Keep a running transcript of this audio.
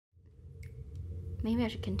Maybe I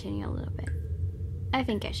should continue a little bit. I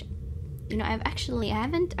think I should. You know, I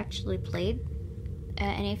haven't actually played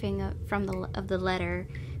anything from the letter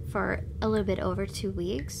for a little bit over 2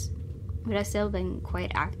 weeks, but I've still been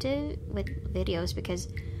quite active with videos because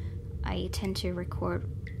I tend to record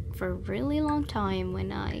for a really long time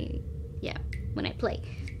when I play.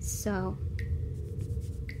 So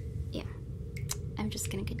yeah, I'm just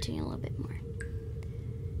gonna continue a little bit more.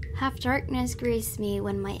 Half darkness greets me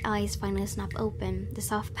when my eyes finally snap open, the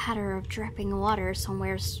soft patter of dripping water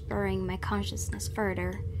somewhere spurring my consciousness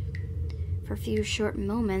further. For a few short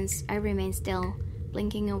moments, I remain still,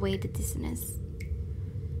 blinking away the dizziness,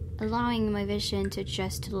 allowing my vision to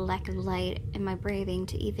adjust to the lack of light and my breathing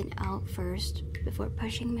to even out first, before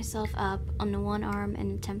pushing myself up on one arm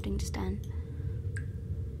and attempting to stand.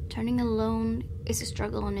 Turning alone is a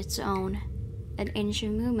struggle on its own. An inch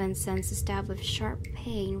of movement sends a stab of sharp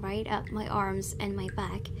pain right up my arms and my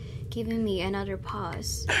back, giving me another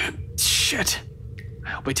pause. Shit! I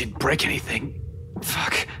hope I didn't break anything.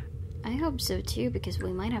 Fuck. I hope so too, because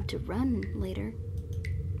we might have to run later.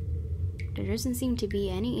 There doesn't seem to be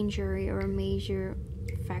any injury or major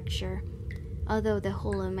fracture, although the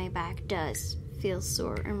hole in my back does feel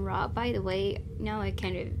sore and raw. By the way, now I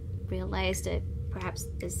kind of realize that perhaps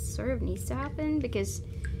this sort of needs to happen, because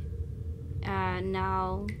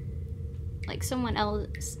now, like, someone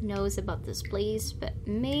else knows about this place, but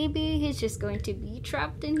maybe he's just going to be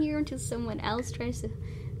trapped in here until someone else tries to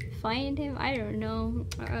find him. I don't know.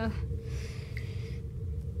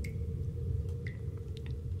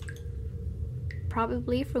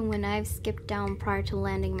 Probably from when I've skipped down prior to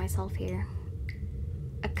landing myself here.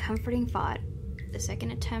 A comforting thought. The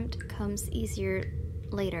second attempt comes easier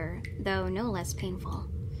later, though no less painful.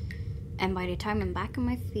 And by the time I'm back on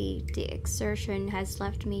my feet, the exertion has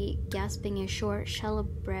left me gasping in short, shallow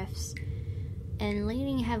breaths and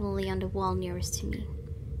leaning heavily on the wall nearest to me.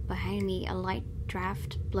 Behind me, a light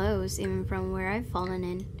draft blows even from where I've fallen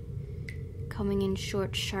in, coming in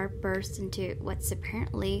short, sharp bursts into what's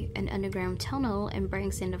apparently an underground tunnel and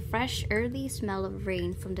brings in the fresh, earthy smell of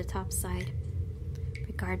rain from the top side.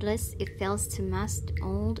 Regardless, it fails to mask the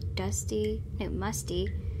old,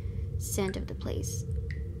 musty scent of the place.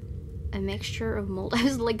 A mixture of mold. I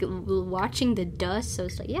was like watching the dust, so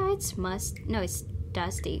it's like, yeah, it's it's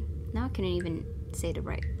dusty. Now I can't even say the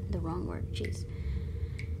wrong word. Jeez.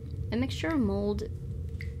 A mixture of mold,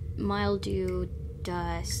 mildew,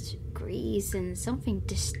 dust, grease, and something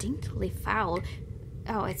distinctly foul.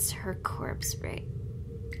 Oh, it's her corpse, right?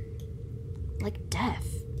 Like death.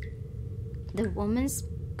 The woman's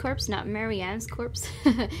corpse, not Marianne's corpse.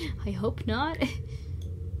 I hope not.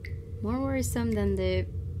 More worrisome than the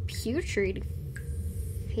putrid,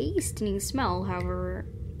 hastening smell, however,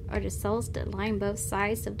 are the cells that line both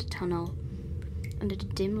sides of the tunnel. Under the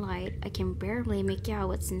dim light, I can barely make out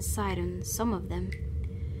what's inside on some of them,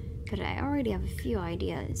 but I already have a few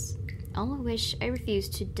ideas, all of which I refuse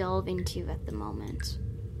to delve into at the moment.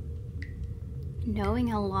 Knowing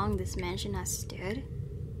how long this mansion has stood,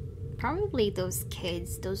 probably those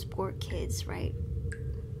poor kids, right?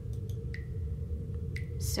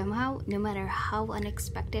 Somehow, no matter how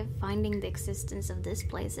unexpected finding the existence of this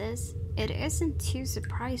place is, it isn't too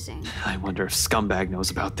surprising. I wonder if Scumbag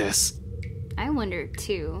knows about this. I wonder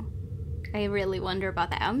too. I really wonder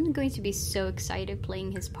about that. I'm going to be so excited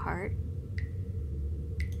playing his part.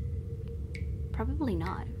 Probably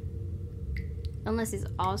not. Unless he's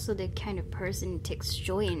also the kind of person who takes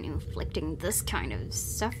joy in inflicting this kind of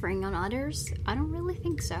suffering on others. I don't really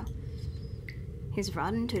think so. He's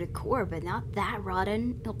rotten to the core, but not that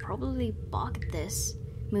rotten. He'll probably balk at this,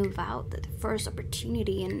 move out at the first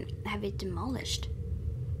opportunity, and have it demolished.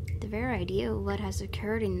 The very idea of what has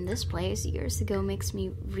occurred in this place years ago makes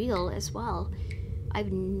me reel as well.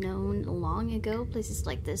 I've known long ago places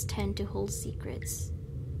like this tend to hold secrets.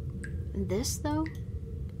 This, though?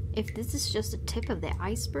 If this is just the tip of the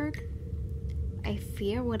iceberg, I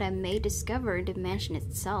fear what I may discover in the mansion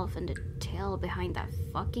itself and the tale behind that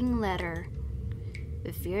fucking letter.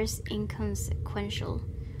 The fear's inconsequential.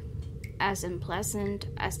 As unpleasant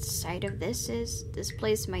as the sight of this is, this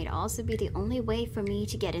place might also be the only way for me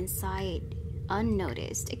to get inside,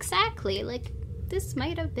 unnoticed. Exactly, like, this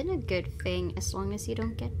might have been a good thing as long as you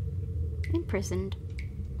don't get imprisoned.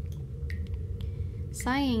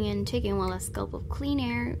 Sighing and taking one last gulp of clean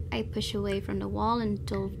air, I push away from the wall and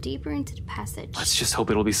delve deeper into the passage. Let's just hope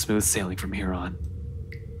it'll be smooth sailing from here on.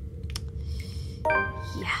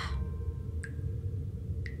 Yeah.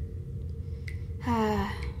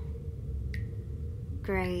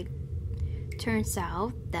 Great. Turns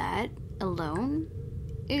out that alone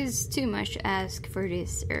is too much to ask for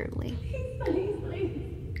this early.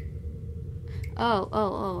 Please.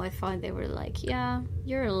 Oh, I thought they were like, yeah,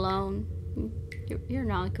 you're alone. You're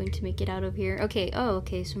not going to make it out of here.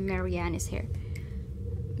 Okay, so Marianne is here.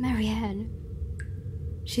 Marianne.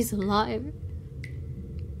 She's alive.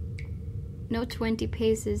 No 20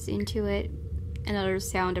 paces into it, another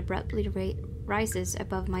sound abruptly rises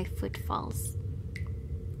above my footfalls,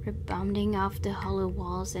 rebounding off the hollow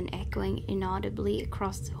walls and echoing inaudibly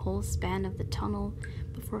across the whole span of the tunnel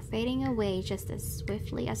before fading away just as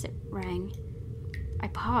swiftly as it rang. I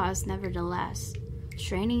paused, nevertheless,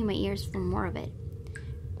 straining my ears for more of it,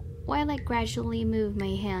 while I gradually moved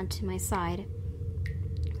my hand to my side,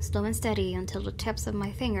 slow and steady until the tips of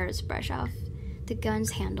my fingers brush off the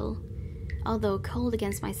gun's handle. Although cold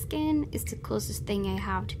against my skin is the closest thing I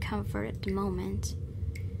have to comfort at the moment.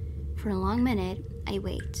 For a long minute, I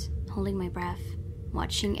wait, holding my breath,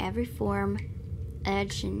 watching every form,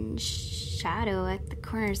 edge, and shadow at the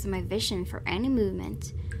corners of my vision for any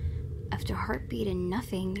movement. After heartbeat and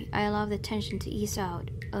nothing, I allow the tension to ease out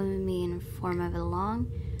of me in the form of a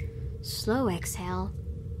long, slow exhale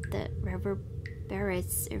that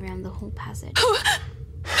reverberates around the whole passage.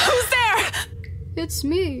 Who's there? It's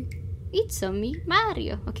me. It's me,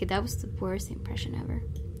 Mario. Okay, that was the worst impression ever.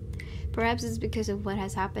 Perhaps it's because of what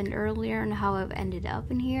has happened earlier and how I've ended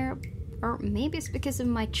up in here, or maybe it's because of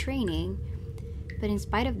my training. But in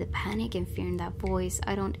spite of the panic and fear in that voice,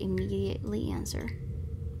 I don't immediately answer.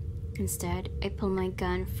 Instead, I pull my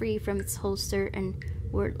gun free from its holster and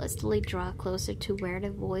wordlessly draw closer to where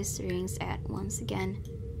the voice rings at once again.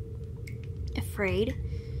 Afraid,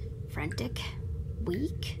 frantic,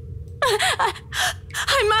 weak.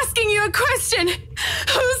 I'm asking you a question.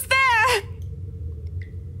 Who's there?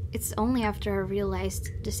 It's only after I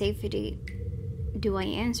realized the safety do I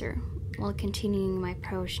answer, while continuing my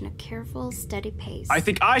approach in a careful, steady pace. I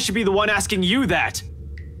think I should be the one asking you that.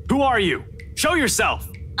 Who are you? Show yourself.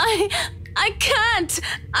 I can't.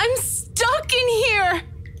 I'm stuck in here.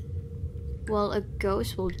 Well, a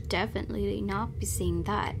ghost will definitely not be seeing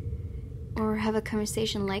that, or have a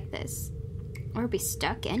conversation like this, or be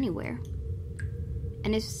stuck anywhere.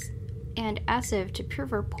 And as if to prove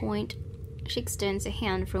her point, she extends a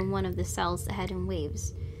hand from one of the cells ahead and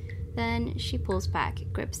waves. Then she pulls back,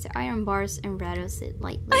 grips the iron bars, and rattles it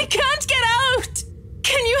lightly. I can't get out!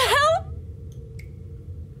 Can you help?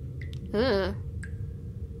 Ugh.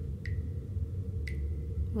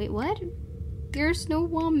 Wait, what? There's no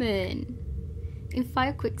woman. In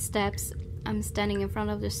 5 quick steps, I'm standing in front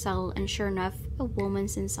of the cell, and sure enough, a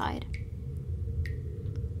woman's inside.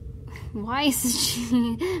 Why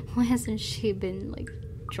hasn't she been,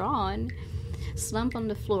 drawn? Slumped on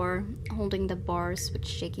the floor, holding the bars with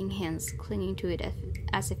shaking hands, clinging to it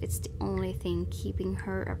as if it's the only thing keeping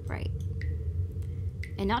her upright.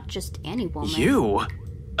 And not just any woman. You?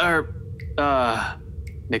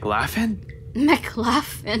 McLaughlin?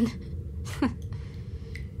 McLaughlin.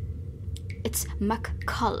 It's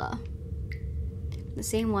McCullough. The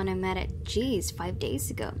same one I met at G's 5 days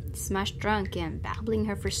ago, smashed drunk and babbling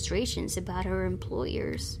her frustrations about her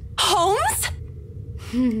employers. Holmes?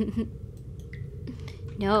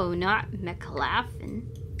 No, not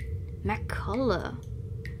McLaughlin. McCullough.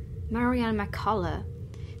 Marianne McCullough.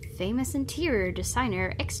 Famous interior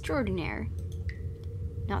designer extraordinaire.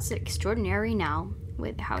 Not so extraordinary now,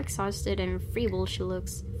 with how exhausted and feeble she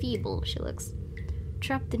looks.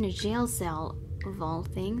 Trapped in a jail cell, of all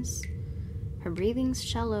things. Her breathing's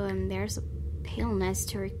shallow and there's a paleness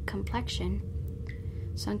to her complexion.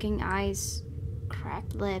 Sunken eyes,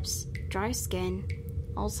 cracked lips, dry skin,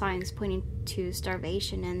 all signs pointing to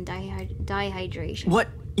starvation and dehydration. What?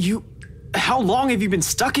 How long have you been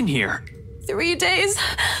stuck in here? 3 days?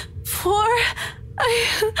 4?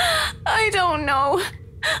 I don't know.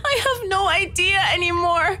 I have no idea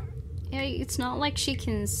anymore. Yeah, it's not like she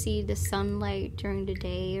can see the sunlight during the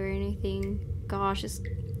day or anything. Gosh,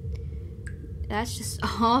 that's just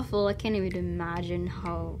awful. I can't even imagine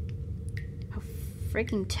how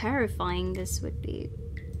freaking terrifying this would be.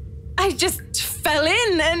 I just fell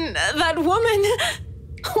in and that woman...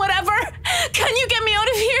 Whatever. Can you get me out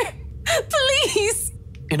of here? Please.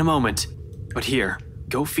 In a moment. But here,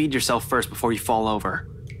 go feed yourself first before you fall over.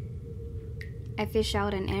 I fish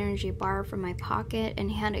out an energy bar from my pocket and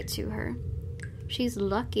hand it to her. She's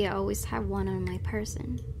lucky I always have one on my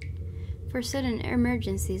person. For sudden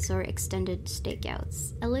emergencies or extended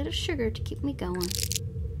stakeouts, a little sugar to keep me going.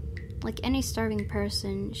 Like any starving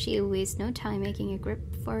person, she wastes no time making a grip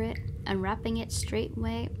for it, unwrapping it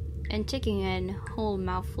straightway, and taking in a whole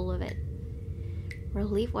mouthful of it.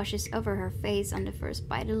 Relief washes over her face on the first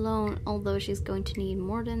bite alone, although she's going to need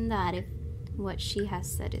more than that if what she has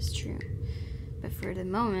said is true. But for the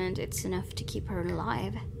moment, it's enough to keep her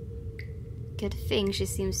alive. Good thing she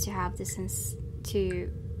seems to have the sense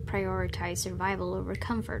to prioritize survival over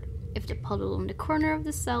comfort, if the puddle on the corner of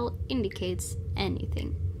the cell indicates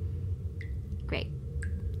anything. Great.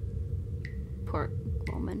 Poor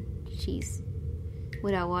woman. Jeez.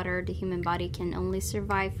 Without water, the human body can only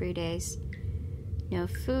survive 3 days. No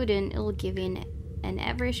food and it'll give you an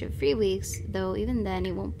average of 3 weeks, though even then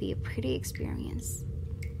it won't be a pretty experience.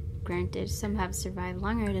 Granted, some have survived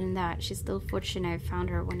longer than that. She's still fortunate I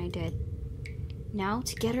found her when I did. Now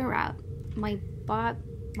to get her out. My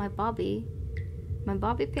bobby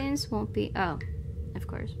pins won't be... Oh, of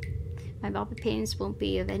course. My bobby pins won't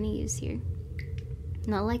be of any use here.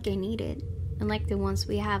 Not like I need it. Unlike the ones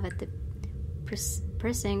we have at the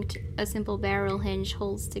precinct, a simple barrel hinge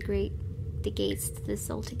holds the gates to the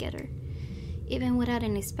cell together. Even without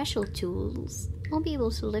any special tools, I'll be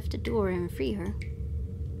able to lift the door and free her.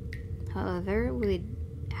 However, with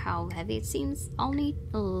how heavy it seems, I'll need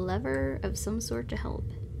a lever of some sort to help.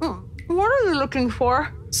 What are you looking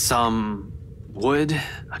for? Some wood,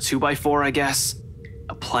 a 2x4, I guess,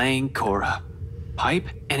 a plank or a pipe,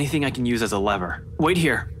 anything I can use as a lever. Wait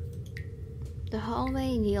here. The hallway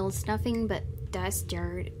yields nothing but dust,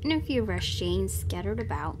 dirt, and a few rush chains scattered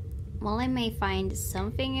about. While I may find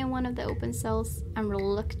something in one of the open cells, I'm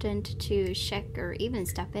reluctant to check or even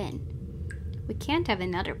step in. We can't have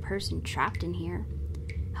another person trapped in here.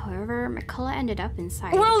 However, McCullough ended up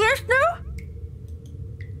inside. Well, there's no...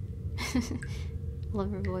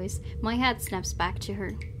 Love her voice. My head snaps back to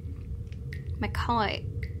her. McCullough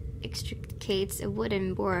extricates a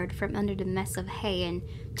wooden board from under the mess of hay and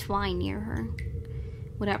twine near her.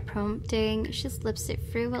 Without prompting, she slips it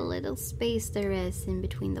through a little space there is in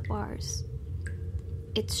between the bars.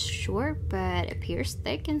 It's short, but appears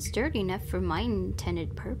thick and sturdy enough for my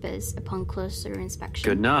intended purpose upon closer inspection.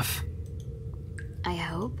 Good enough. I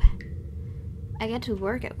hope. I get to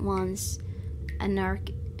work at once,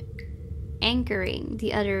 anchoring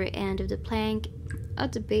the other end of the plank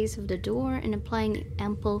at the base of the door and applying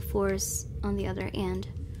ample force on the other end.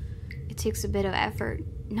 It takes a bit of effort,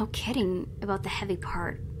 no kidding about the heavy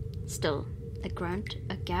part. Still, a grunt,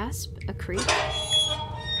 a gasp, a creak.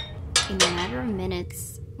 In a matter of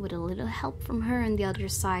minutes, with a little help from her on the other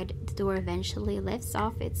side, the door eventually lifts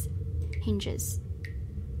off its hinges.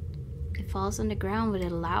 It falls on the ground with a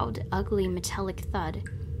loud, ugly, metallic thud,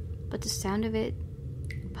 but the sound of it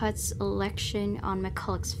puts election on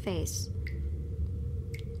McCulloch's face.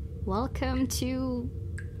 Welcome to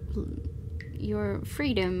your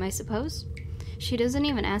freedom, I suppose. She doesn't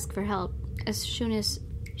even ask for help. As soon as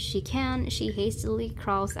she can, she hastily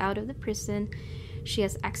crawls out of the prison she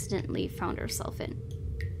has accidentally found herself in.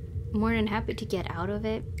 More than happy to get out of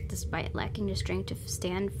it, despite lacking the strength to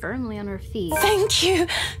stand firmly on her feet. Thank you!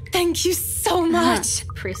 Thank you so much!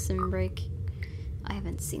 Prison Break. I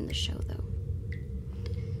haven't seen the show, though.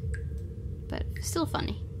 But still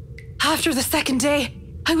funny. After the second day,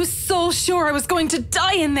 I was so sure I was going to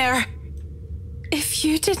die in there. If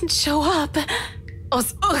you didn't show up,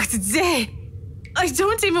 today, I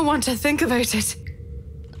don't even want to think about it.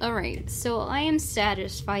 Alright, so I am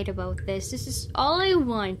satisfied about this. This is all I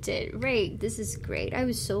wanted. Right, this is great. I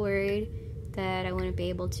was so worried that I wouldn't be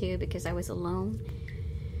able to because I was alone.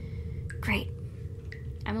 Great.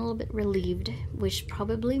 I'm a little bit relieved, which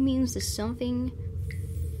probably means that something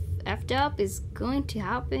effed up is going to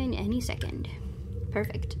happen any second.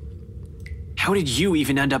 Perfect. How did you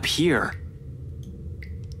even end up here?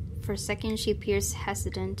 For a second, she appears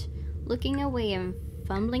hesitant, looking away and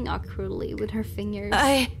fumbling awkwardly with her fingers.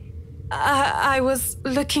 I was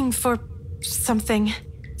looking for something.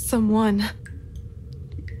 Someone.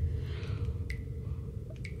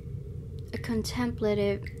 A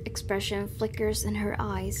contemplative expression flickers in her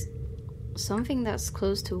eyes. Something that's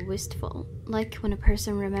close to wistful, like when a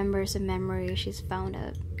person remembers a memory she's found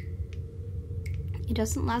out. It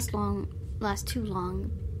doesn't last too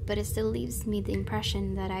long, but it still leaves me the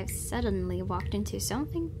impression that I've suddenly walked into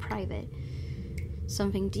something private.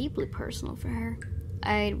 Something deeply personal for her.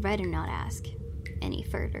 I'd rather not ask any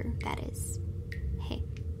further, that is. Hey.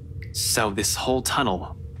 So this whole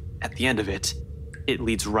tunnel, at the end of it, it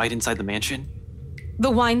leads right inside the mansion? The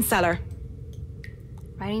wine cellar.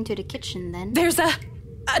 Right into the kitchen, then. There's a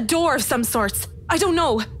door of some sorts. I don't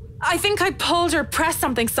know. I think I pulled or pressed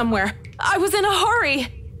something somewhere. I was in a hurry.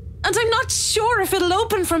 And I'm not sure if it'll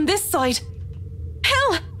open from this side.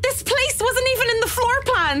 Hell, this place wasn't even in the floor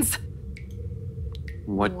plans.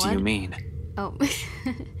 What do you mean? Oh.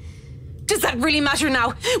 Does that really matter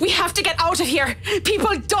now? We have to get out of here.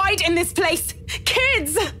 People died in this place.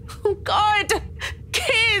 Kids! Oh God!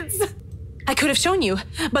 Kids! I could have shown you,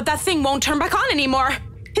 but that thing won't turn back on anymore.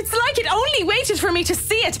 It's like it only waited for me to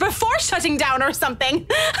see it before shutting down or something.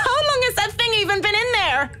 How long has that thing even been in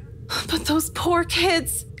there? But those poor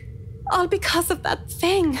kids. All because of that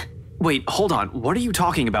thing. Wait, hold on. What are you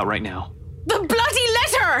talking about right now? The bloody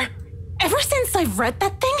letter! Ever since I've read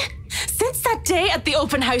that thing, since that day at the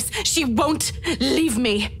open house, she won't leave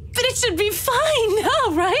me. But it should be fine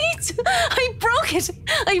now, right? I broke it.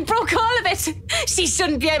 I broke all of it. She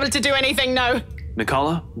shouldn't be able to do anything now.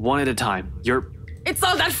 Nicola, one at a time. It's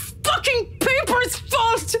all that fucking paper's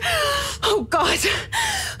fault! Oh, God.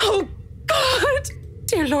 Oh, God.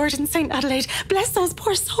 Dear Lord in St. Adelaide, bless those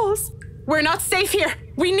poor souls. We're not safe here.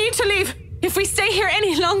 We need to leave. If we stay here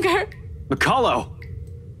any longer... Mikalo!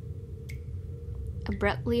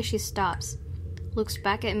 Abruptly, she stops, looks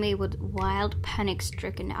back at me with wild,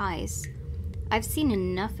 panic-stricken eyes. I've seen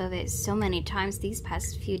enough of it so many times these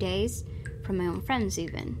past few days, from my own friends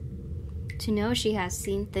even, to know she has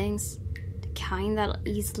seen things, the kind that'll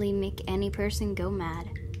easily make any person go mad.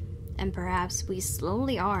 And perhaps we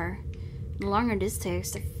slowly are. The longer this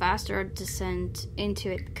takes, the faster our descent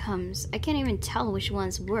into it becomes. I can't even tell which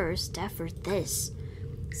one's worse, death or this.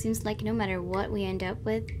 Seems like no matter what we end up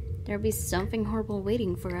with, there'll be something horrible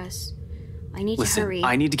waiting for us. I need to hurry.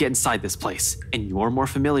 I need to get inside this place, and you're more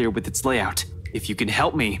familiar with its layout. If you can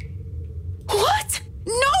help me... What?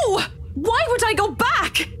 No! Why would I go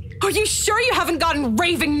back? Are you sure you haven't gotten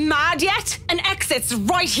raving mad yet? An exit's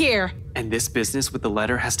right here. And this business with the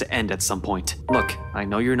letter has to end at some point. Look, I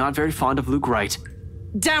know you're not very fond of Luke Wright.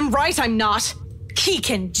 Damn right I'm not. He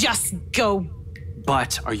can just go.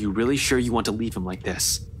 But are you really sure you want to leave him like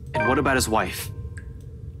this? And what about his wife?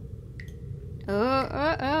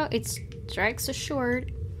 It strikes a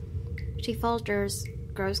chord. She falters,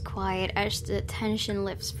 grows quiet as the tension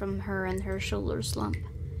lifts from her and her shoulders slump.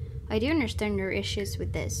 I do understand her issues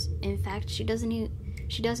with this. In fact, she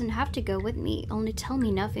doesn't have to go with me, only tell me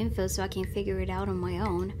enough info so I can figure it out on my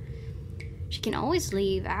own. She can always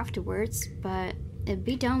leave afterwards, but it'd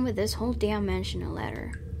be done with this whole damn mention a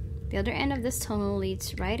letter. The other end of this tunnel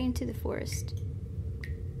leads right into the forest.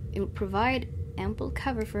 It would provide ample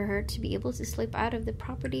cover for her to be able to slip out of the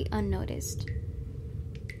property unnoticed.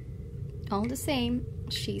 All the same,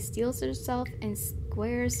 she steels herself and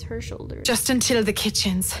squares her shoulders. Just until the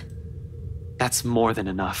kitchens. That's more than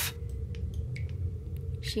enough.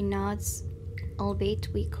 She nods, albeit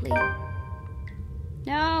weakly.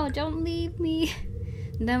 No, don't leave me.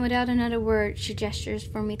 Then without another word, she gestures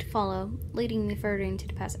for me to follow, leading me further into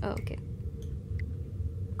the past. Oh, okay.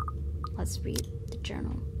 Let's read the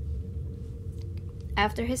journal.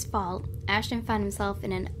 After his fall, Ashton found himself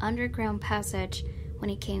in an underground passage when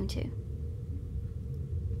he came to.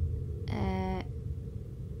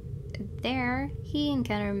 There, he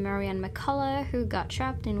encountered Marianne McCullough, who got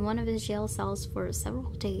trapped in one of his jail cells for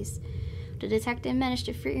several days. The detective managed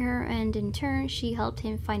to free her, and in turn, she helped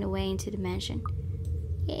him find a way into the mansion.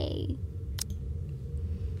 Yay.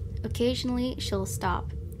 Occasionally, she'll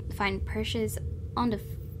stop, find perches on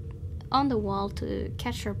the wall to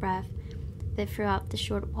catch her breath, but throughout the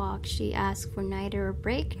short walk, she asks for neither a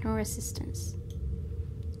break nor assistance.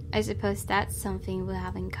 I suppose that's something we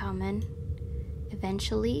have in common.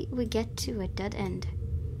 Eventually, we get to a dead end.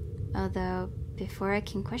 Although, before I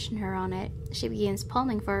can question her on it, she begins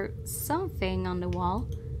palming for something on the wall,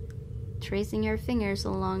 tracing her fingers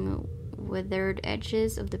along withered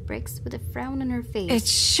edges of the bricks with a frown on her face. It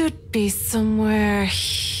should be somewhere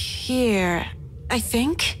here, I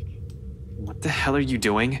think. What the hell are you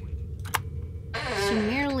doing? She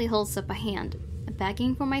merely holds up a hand,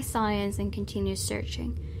 begging for my silence, and continues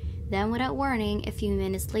searching. Then, without warning, a few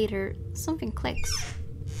minutes later, something clicks.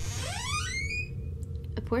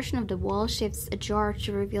 A portion of the wall shifts ajar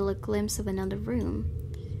to reveal a glimpse of another room.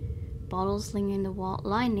 Bottles lining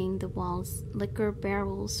the walls, liquor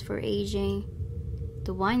barrels for aging.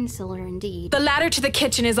 The wine cellar, indeed. The ladder to the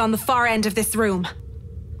kitchen is on the far end of this room.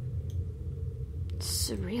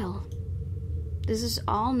 Surreal. This is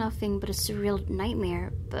all nothing but a surreal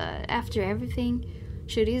nightmare, but after everything,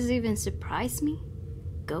 should this even surprise me?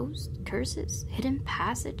 Ghosts, curses, hidden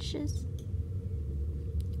passages?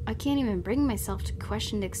 I can't even bring myself to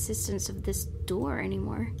question the existence of this door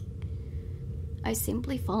anymore. I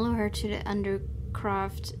simply follow her to the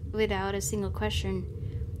undercroft without a single question,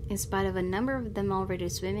 in spite of a number of them already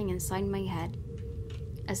swimming inside my head.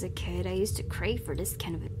 As a kid, I used to crave for this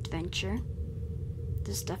kind of adventure.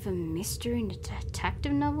 The stuff of mystery in the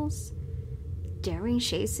detective novels, daring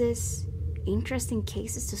chases, interesting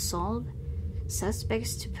cases to solve,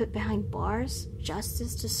 suspects to put behind bars,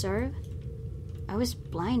 justice to serve. I was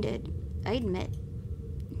blinded, I admit.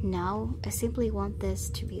 Now, I simply want this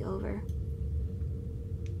to be over.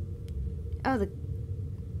 Oh,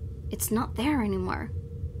 It's not there anymore.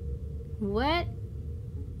 What?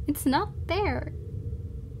 It's not there.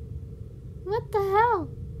 What the hell?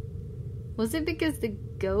 Was it because the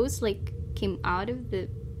ghost came out of the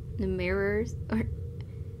mirrors, or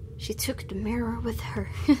she took the mirror with her?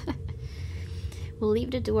 We'll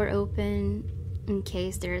leave the door open in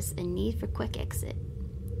case there's a need for quick exit,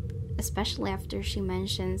 especially after she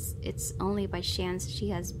mentions it's only by chance she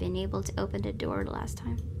has been able to open the door the last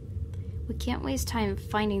time. We can't waste time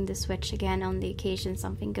finding the switch again on the occasion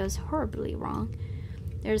something goes horribly wrong.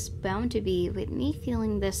 There's bound to be, with me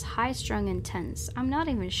feeling this high-strung and tense. I'm not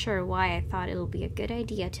even sure why I thought it'll be a good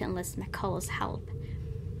idea to enlist McCullough's help.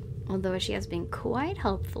 Although she has been quite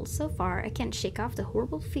helpful so far, I can't shake off the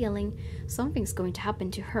horrible feeling something's going to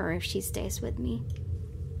happen to her if she stays with me.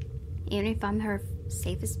 Even if I'm her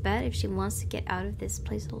safest bet if she wants to get out of this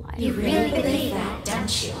place alive. You really believe that,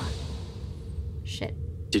 don't you? Shit.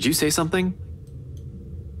 Did you say something?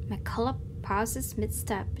 McCullough pauses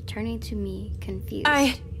mid-step, turning to me, confused.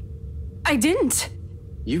 I didn't.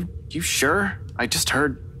 You sure? I just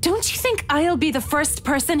heard... Don't you think I'll be the first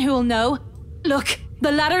person who will know? Look,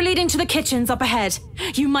 the ladder leading to the kitchen's up ahead.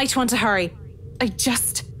 You might want to hurry. I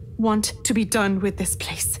just want to be done with this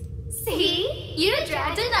place. See? You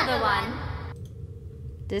dragged another one.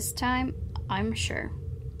 This time, I'm sure.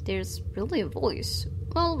 There's really a voice.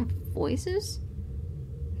 Well, voices?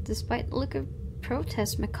 Despite the look of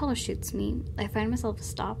protest McCullough shoots me, I find myself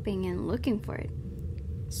stopping and looking for it,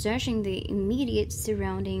 searching the immediate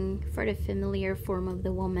surrounding for the familiar form of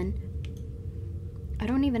the woman. I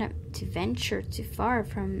don't even have to venture too far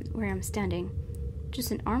from where I'm standing, just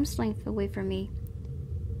an arm's length away from me.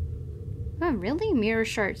 Oh, really? Mirror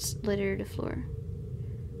shards litter the floor.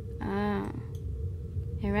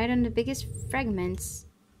 And right on the biggest fragments,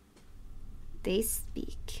 they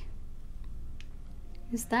speak.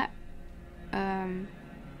 Is that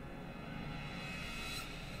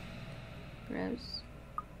Rose?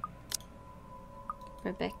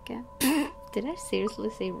 Rebecca? Did I seriously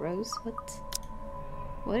say Rose?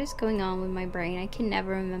 What is going on with my brain? I can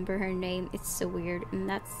never remember her name. It's so weird. And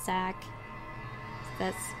that's Zach. Is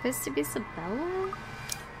that supposed to be Sabella?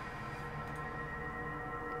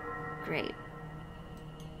 Great.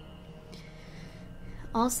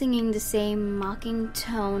 All singing the same mocking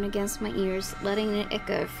tone against my ears, letting it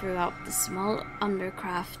echo throughout the small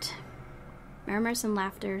undercraft. Murmurs and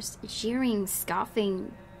laughters, jeering,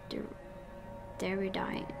 scoffing, daring,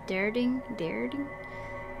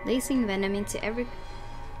 lacing venom into every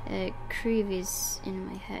crevice in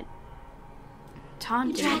my head.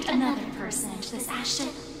 Taunting. You dragged another person into this, Ashton.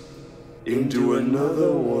 Into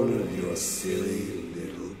another one of your silly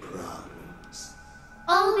little problems.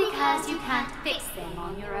 All because you can't fix them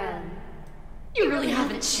on your own. You really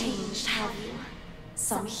haven't changed, have you?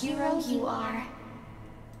 Some hero you are.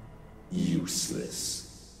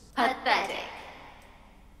 Useless. Pathetic.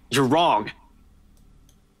 You're wrong.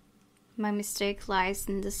 My mistake lies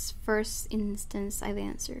in this first instance I've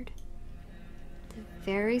answered. The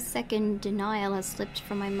very second denial has slipped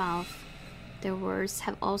from my mouth, their words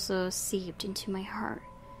have also seeped into my heart,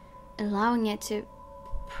 allowing it to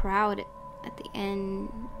proud at the end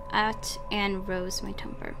and rouse my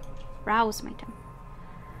temper.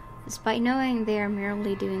 Despite knowing they are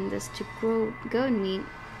merely doing this to goad me,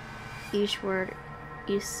 each word,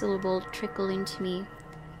 each syllable trickle into me,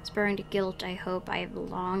 spurring the guilt I hope I have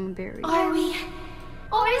long buried. Are we?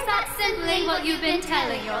 Or is that simply what you've been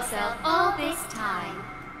telling yourself all this time?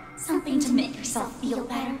 Something to make yourself feel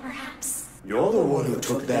better, perhaps? You're the one who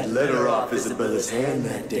took that letter off Isabella's hand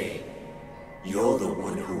that day. You're the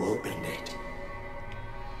one who opened it.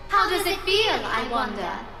 How does it feel, I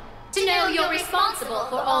wonder, to know you're responsible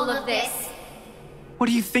for all of this? What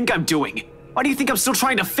do you think I'm doing? Why do you think I'm still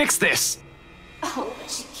trying to fix this? Oh,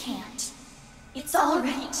 but you can't. It's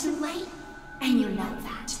already too late, and you know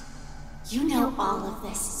that. You know all of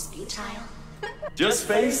this is futile. Just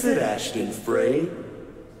face it, Ashton Frey.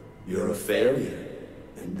 You're a failure,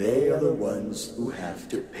 and they are the ones who have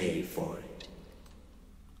to pay for it.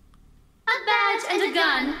 A badge and a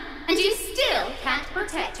gun, and you still can't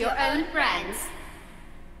protect your own friends.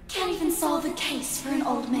 Can't even solve a case for an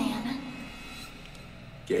old man.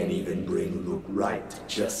 Can't even bring Luke right to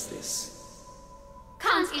justice.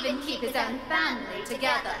 Can't even keep his own family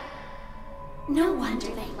together. No wonder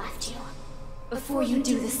they left you. Before you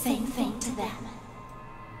do the same thing to them.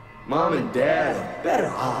 Mom and Dad are better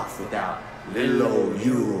off without little old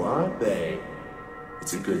you, aren't they?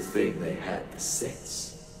 It's a good thing they had the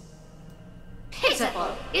sense.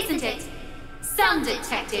 Pitiful, isn't it? Some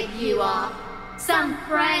detective you are. Some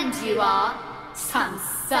friend you are. Some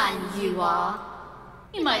son you are.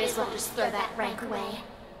 You might as well just throw that rank away.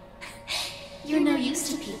 You're no use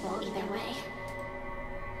to people either way.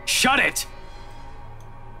 Shut it!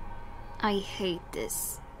 I hate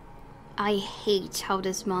this. I hate how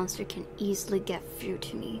this monster can easily get through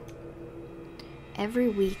to me. Every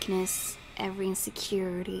weakness, every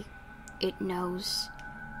insecurity, it knows.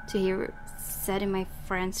 To hear it said in my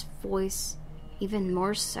friend's voice, even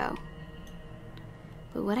more so.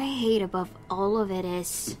 But what I hate above all of it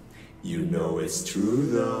is... You know it's true,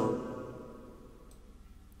 though.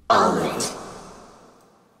 All of it.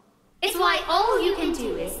 It's why all you can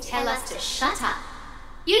do is tell us to shut up.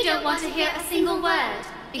 You don't want to hear a single word,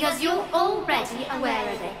 because you're already aware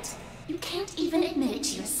of it. You can't even admit it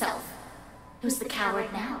to yourself. Who's the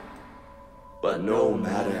coward now? But no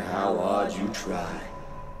matter how hard you try,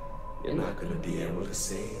 you're not gonna be able to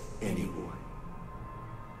save anyone.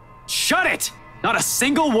 Shut it! Not a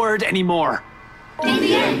single word anymore! In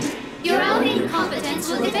the end, your own incompetence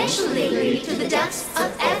will eventually lead to the deaths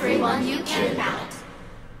of everyone you care about.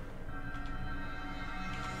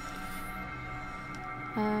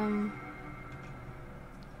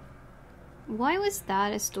 Why was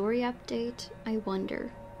that a story update? I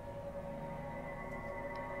wonder.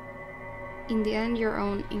 In the end, your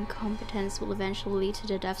own incompetence will eventually lead to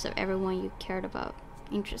the deaths of everyone you cared about.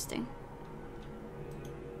 Interesting.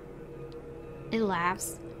 It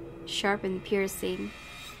laughs, sharp and piercing.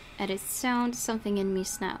 At its sound, something in me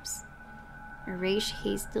snaps. A rage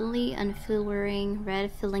hastily unfiltering,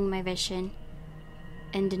 red filling my vision.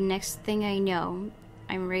 And the next thing I know,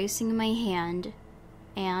 I'm raising my hand,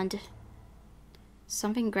 and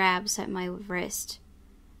something grabs at my wrist,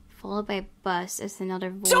 followed by a buzz as another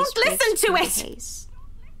voice. Don't listen to it! Haze.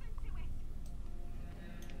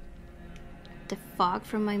 The fog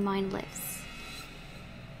from my mind lifts.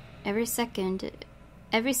 Every second,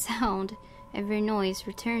 every sound, every noise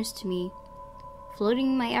returns to me,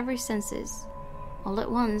 floating my every senses. All at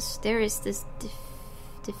once, there is this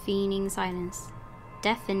deafening silence.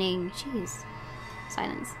 Deafening,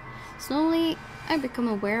 silence. Slowly, I become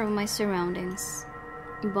aware of my surroundings.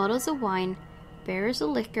 Bottles of wine, barrels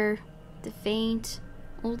of liquor, the faint,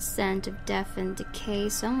 old scent of death and decay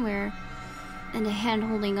somewhere, and a hand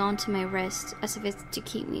holding on to my wrist as if it's to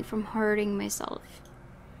keep me from hurting myself.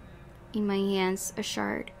 In my hands, a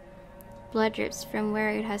shard. Blood drips from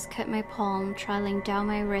where it has cut my palm, trailing down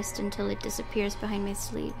my wrist until it disappears behind my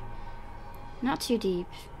sleeve. Not too deep,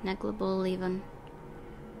 negligible even.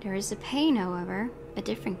 There is a pain, however, a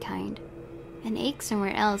different kind. An ache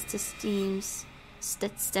somewhere else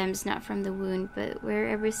that stems not from the wound, but where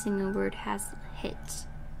every single word has hit.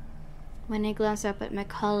 When I glance up at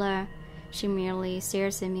Makala, she merely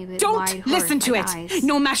stares at me with wide, Don't listen to it! eyes.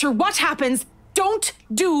 No matter what happens, don't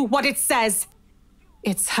do what it says!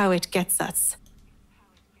 It's how it gets us.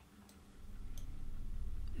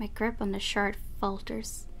 My grip on the shard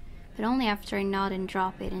falters, but only after I nod and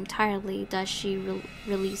drop it entirely does she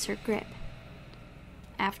release her grip.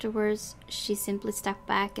 Afterwards, she simply steps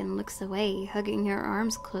back and looks away, hugging her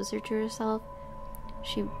arms closer to herself.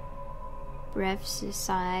 She breathes a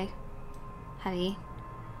sigh, heavy.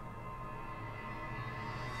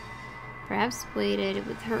 Perhaps weighted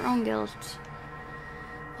with her own guilt.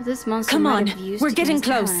 But this monster Come might on, have used we're getting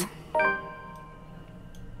against close. her.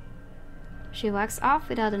 She walks off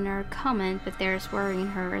without another comment, but there's worry in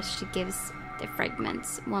her as she gives the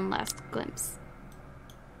fragments one last glimpse.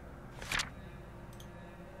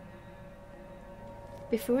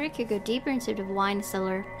 Before I could go deeper into the wine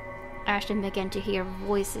cellar, Ashton began to hear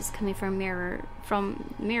voices coming from the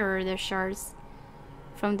mirror shards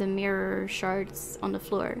on the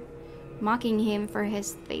floor, mocking him for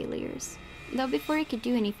his failures. Though before he could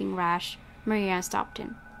do anything rash, Maria stopped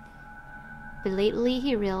him. Belatedly,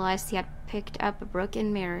 he realized he had picked up a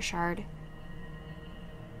broken mirror shard.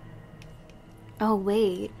 Oh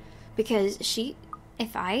wait, because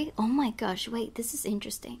oh my gosh, wait, this is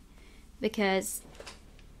interesting. Because,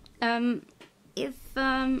 if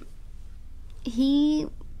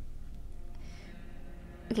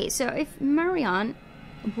Marion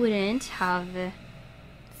wouldn't have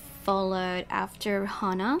followed after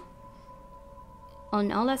Hannah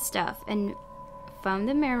on all that stuff and found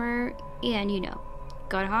the mirror and,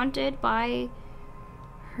 got haunted by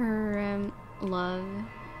her love,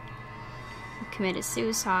 committed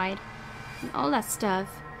suicide, and all that stuff,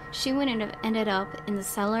 she wouldn't have ended up in the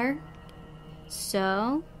cellar.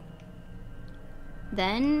 So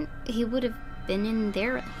then he would have been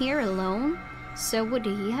here alone. So would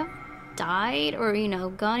he have died or,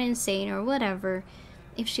 gone insane or whatever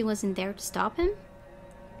if she wasn't there to stop him?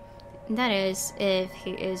 That is, if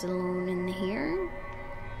he is alone in here.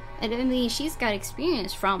 And I mean, she's got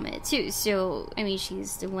experience from it too, so I mean,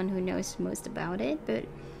 she's the one who knows most about it, but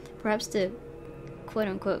perhaps the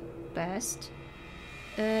quote-unquote best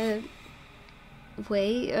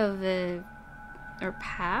way of or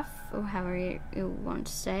path, or however you want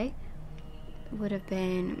to say, would have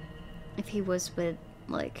been if he was with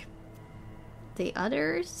like the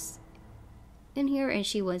others in here and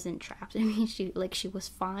she wasn't trapped. I mean, she was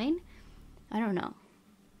fine. I don't know,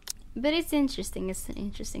 but it's interesting. It's an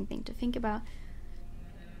interesting thing to think about.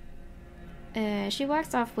 She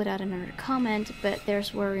walks off without another comment, but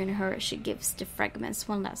there's worry in her as she gives the fragments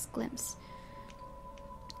one last glimpse.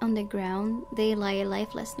 On the ground, they lie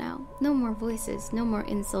lifeless now. No more voices, no more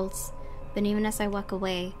insults. But even as I walk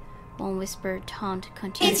away, one whispered taunt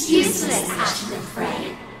continues. It's useless, Ashton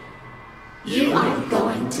Frey. You are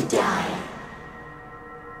going to die.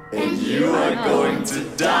 And you are going to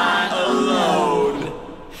die alone.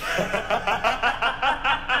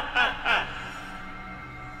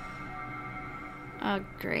 Oh,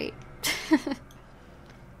 great.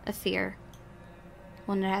 A fear.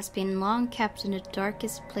 One that has been long kept in the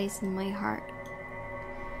darkest place in my heart.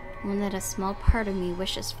 One that a small part of me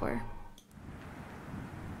wishes for.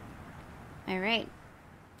 Alright.